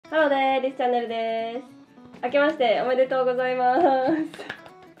ハローです。リスチャンネルです。明けましておめでとうございます。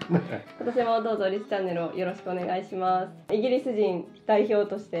今年もどうぞリスチャンネルをよろしくお願いします。イギリス人代表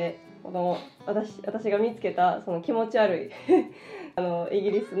として私が見つけたその気持ち悪いイ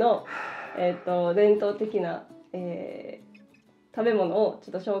ギリスの、伝統的な、食べ物を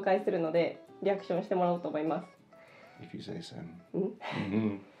ちょっと紹介するのでリアクションしてもらおうと思います。If you say so.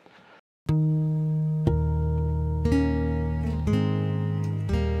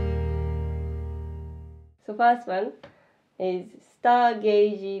 So first one is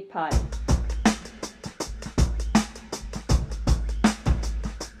stargazy pie.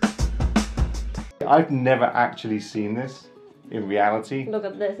 I've never actually seen this in reality. Look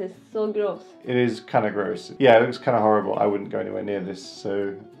at this, it's so gross. It is kind of gross. Yeah, it looks kind of horrible. I wouldn't go anywhere near this.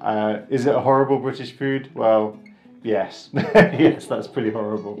 So, is it a horrible British food? Well, yes. Yes, that's pretty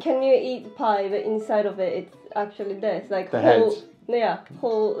horrible. Can you eat pie but inside of it it's actually this? Like The whole, heads? Yeah,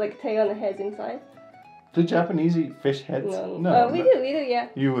 whole like tail and heads inside? Do Japanese eat fish heads? No. We do, yeah.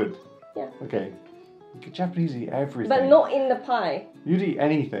 You would? Yeah. Okay. Japanese eat everything. But not in the pie. You'd eat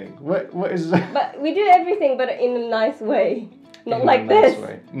anything. What is... But we do everything but in a nice way. Not in like a nice this.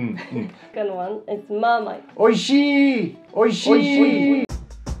 Way. Second one, it's marmite. Oishii! Oishii!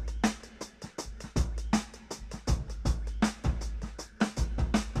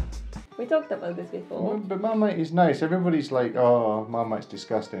 We talked about this before. But Marmite is nice. Everybody's like, oh, Marmite's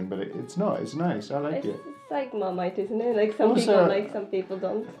disgusting, but it's not. It's nice. I like it. It's like Marmite, isn't it? Like some Also, people like, some people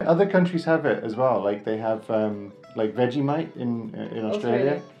don't. Other countries have it as well. Like they have like Vegemite in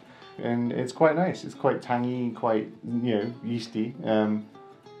Australia, and it's quite nice. It's quite tangy, quite yeasty.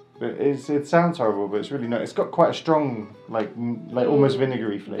 But it sounds horrible, but it's really not. It's got quite a strong like almost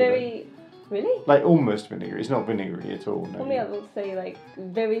vinegary flavour. Really? Like almost vinegary. It's not vinegary at all. No. For me, I would say like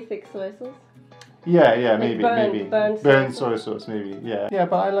very thick soy sauce. Yeah, like maybe burnt soy sauce, maybe. Yeah.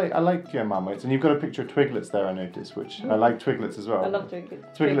 But I like Marmites, and you've got a picture of Twiglets there. I noticed, which I like Twiglets as well. I love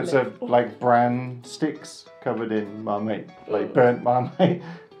Twiglets. Twiglets are like bran sticks covered in Marmite, like burnt Marmite.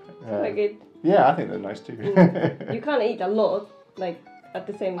 Quite good. Yeah, I think they're nice too. You can't eat a lot, like at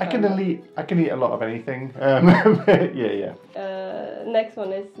the same time. I can eat a lot of anything. Yeah. Next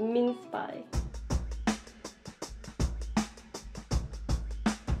one is mince pie.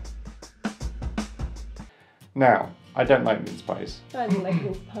 Now, I don't like mince pies. I don't like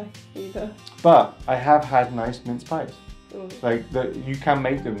mince pie either. But I have had nice mince pies. Like you can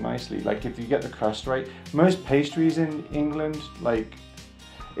make them nicely. Like if you get the crust right. Most pastries in England, like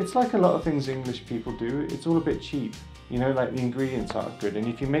it's like a lot of things English people do. It's all a bit cheap. Like the ingredients aren't good, and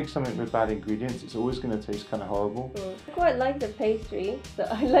if you make something with bad ingredients, it's always going to taste kind of horrible. I quite like the pastry, so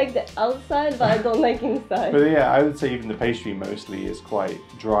I like the outside, but I don't like inside. But yeah, I would say even the pastry mostly is quite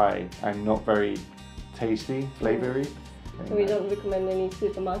dry and not very tasty, flavoury. So we don't recommend any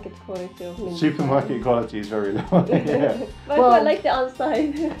supermarket quality of mince Supermarket quality is very low. Yeah. But I quite like the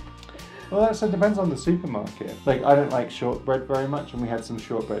outside. Well, that depends on the supermarket. Like, I don't like shortbread very much, and we had some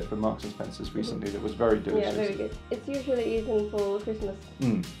shortbread from Marks and Spencer's recently that was very delicious. Yeah, very good. It's usually eaten for Christmas.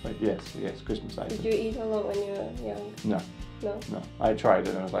 Yes, Christmas item. Did you eat a lot when you were young? No. I tried it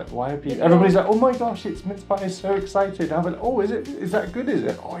and I was like, why are people... Everybody's like, oh my gosh, it's mince pie, so excited. I'm like, oh, is that good, is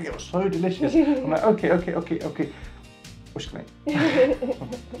it? Oh, you're so delicious. I'm like, okay.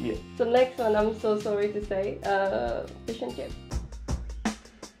 Yeah. So next one, I'm so sorry to say, fish and chips.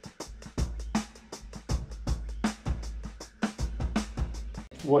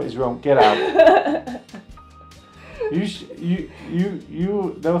 What is wrong? Get out.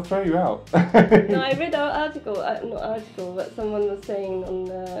 They'll throw you out. No, I read an article, not article, but someone was saying on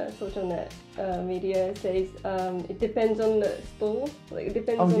the social net media, says it depends on the store, like it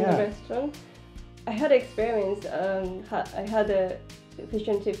depends on the restaurant. I had experience, I had a fish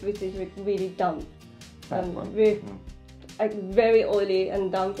and chip which is really dumb. Very oily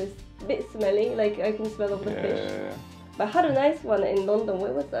and damp, it's a bit smelly, like I can smell of the fish. But I had a nice one in London.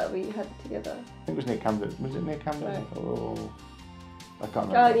 Where was that we had it together? I think it was near Camden. Was it near Camden? Right. Oh, I can't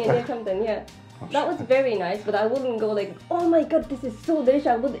remember. Oh, near Camden, yeah. That was very nice, but I wouldn't go like, oh my god, this is so delicious,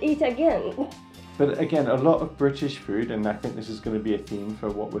 I would eat again. But again, a lot of British food, and I think this is going to be a theme for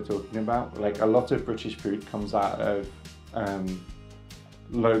what we're talking about, like a lot of British food comes out of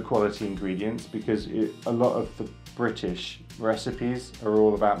low quality ingredients because a lot of the British recipes are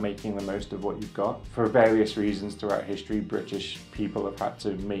all about making the most of what you've got. For various reasons throughout history, British people have had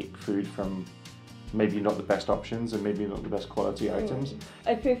to make food from maybe not the best options and maybe not the best quality items.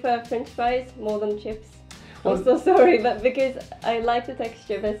 I prefer French fries more than chips. I'm so sorry, but because I like the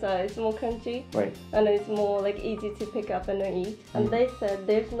texture better, it's more crunchy. Right. And it's more like easy to pick up and eat. And they said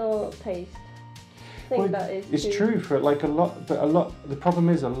there's no taste. think that is it's true for like a lot, but the problem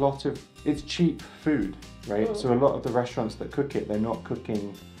is it's cheap food, right? So a lot of the restaurants that cook it,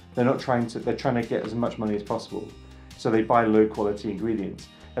 they're trying to get as much money as possible. So they buy low quality ingredients,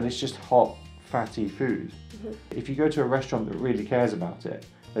 and it's just hot, fatty food. If you go to a restaurant that really cares about it,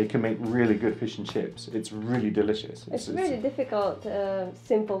 they can make really good fish and chips. It's really delicious. It's really difficult.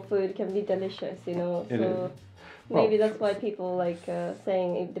 Simple food can be delicious, you know. So maybe that's why people like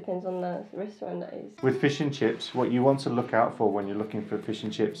saying it depends on the restaurant that is. With fish and chips, what you want to look out for when you're looking for fish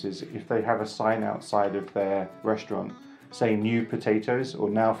and chips is if they have a sign outside of their restaurant saying new potatoes or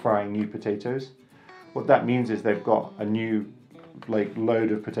now frying new potatoes. What that means is they've got a new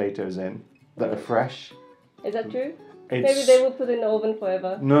load of potatoes in that are fresh. Is that true? Maybe they will put it in the oven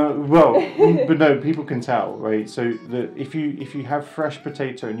forever. No, well, but no, people can tell, right? So if you have fresh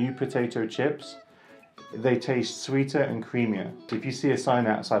new potato chips, they taste sweeter and creamier. If you see a sign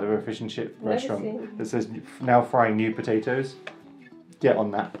outside of a fish and chip restaurant that says now frying new potatoes, get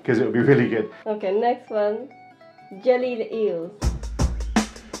on that because it'll be really good. Okay, next one, jellied eels.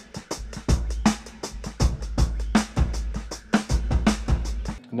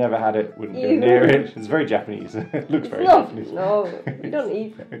 Never had it, wouldn't go near it. It's very Japanese. It looks very Japanese. No, you don't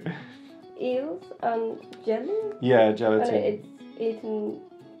eat eels and jelly? Yeah, gelatin. And it's eaten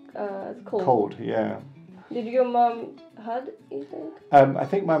cold. Cold, yeah. Did your mum had eaten? I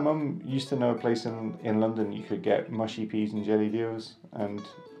think my mum used to know a place in London you could get mushy peas and jelly eels, and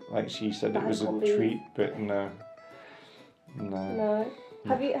she said it was a treat, but no.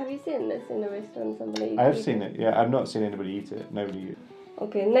 Have you seen this in a restaurant? Somebody? I have seen it. Yeah, I've not seen anybody eat it. Nobody eat it.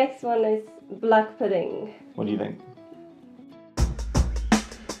 Okay, next one is black pudding. What do you think?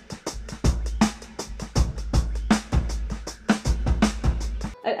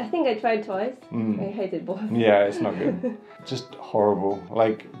 I think I tried twice. I hated both. Yeah, it's not good. Just horrible.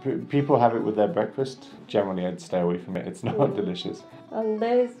 People have it with their breakfast. Generally, I'd stay away from it. It's not delicious. And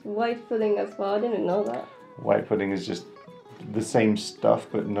there's white pudding as well. I didn't know that. White pudding is just the same stuff,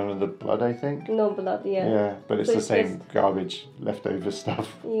 but none of the blood, I think. No blood, yeah. Yeah, but it's the same garbage, leftover stuff.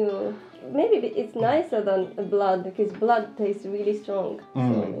 Maybe it's nicer than blood because blood tastes really strong. So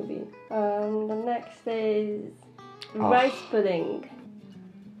maybe. The next is rice pudding.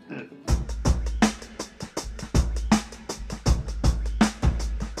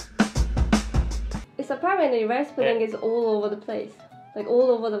 It's apparently rice pudding is all over the place, all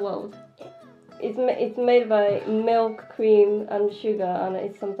over the world. It's made by milk, cream, and sugar, and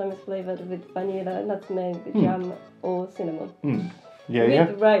it's sometimes flavored with vanilla, nutmeg, jam, or cinnamon. Yeah,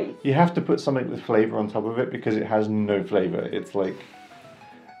 with rice. You have to put something with flavour on top of it because it has no flavour. It's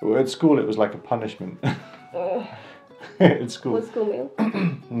at school it was like a punishment. At school. What school meal?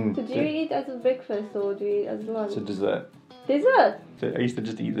 So do you eat as a breakfast or do you eat as lunch? It's a dessert. Dessert? So I used to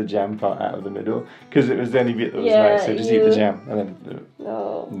just eat the jam part out of the middle because it was the only bit that was nice. So just eat the jam and then.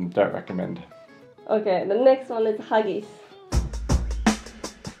 No. Don't recommend. Okay, the next one is haggis.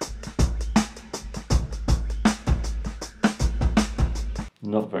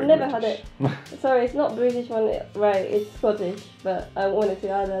 Not very Never British. had it. Sorry, it's not British one, right? It's Scottish, but I wanted to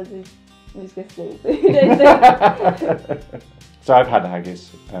add as it's disgusting. So I've had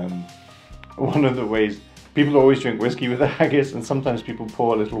haggis. One of the ways people always drink whiskey with the haggis, and sometimes people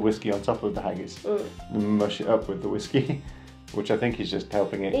pour a little whiskey on top of the haggis and mush it up with the whiskey. Which I think is just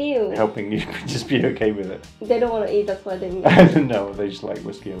helping you just be okay with it. They don't want to eat, that's why they eat. No, they just like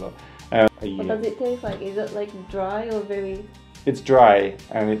whiskey a lot. What does it taste like? Is it dry or very... It's dry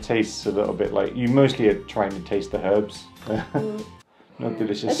and it tastes a little bit like... You mostly are trying to taste the herbs. Not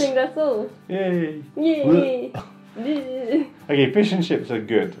delicious. I think that's all. Yay! Yay! Okay, fish and chips are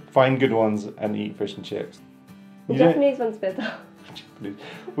good. Find good ones and eat fish and chips. The Japanese one's better.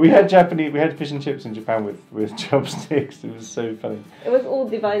 We had fish and chips in Japan with chopsticks. It was so funny. It was all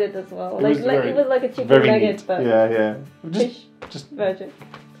divided as well. It was like a chicken nugget, neat. but Just version.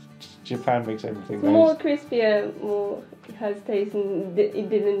 Japan makes everything nice. More crispier, more has taste, and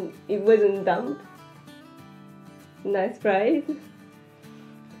it wasn't damp. Nice fries.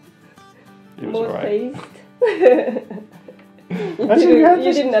 More taste.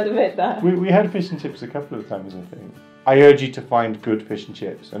 You didn't admit that. We had fish and chips a couple of times, I think. I urge you to find good fish and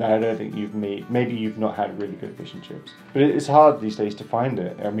chips, and I don't think maybe you've not had really good fish and chips. But it's hard these days to find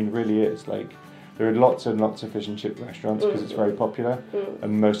it. I mean, really is. There are lots and lots of fish and chip restaurants because it's very popular,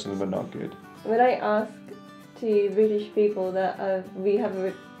 and most of them are not good. When I ask to British people that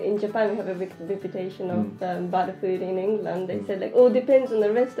in Japan we have a reputation of bad food in England, they said depends on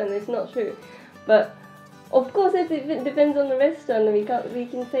the restaurant. It's not true, but Of course, it depends on the restaurant. We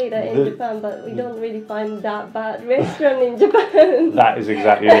can say that in Japan, but we don't really find that bad restaurant in Japan. That is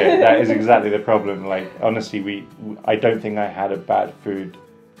exactly it. That is exactly the problem. Like honestly, I don't think I had a bad food.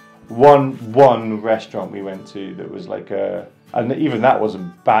 One restaurant we went to that was like and even that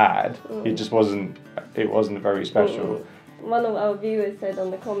wasn't bad. It just wasn't. It wasn't very special. One of our viewers said on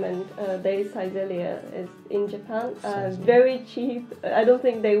the comment, their Saizelia is in Japan, very cheap. I don't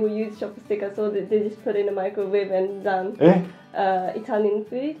think they will use chopstick at all. They just put in a microwave and done. Italian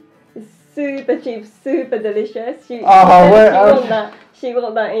food. It's super cheap, super delicious. She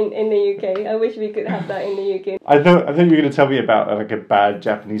got that in the UK. I wish we could have that in the UK. I thought you were going to tell me about like a bad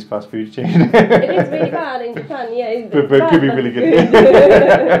Japanese fast food chain. It is really bad in Japan, yeah. But it could be really good.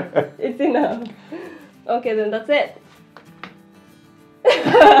 It's enough. Okay, then that's it.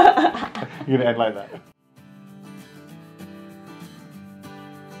 You're going to end like that.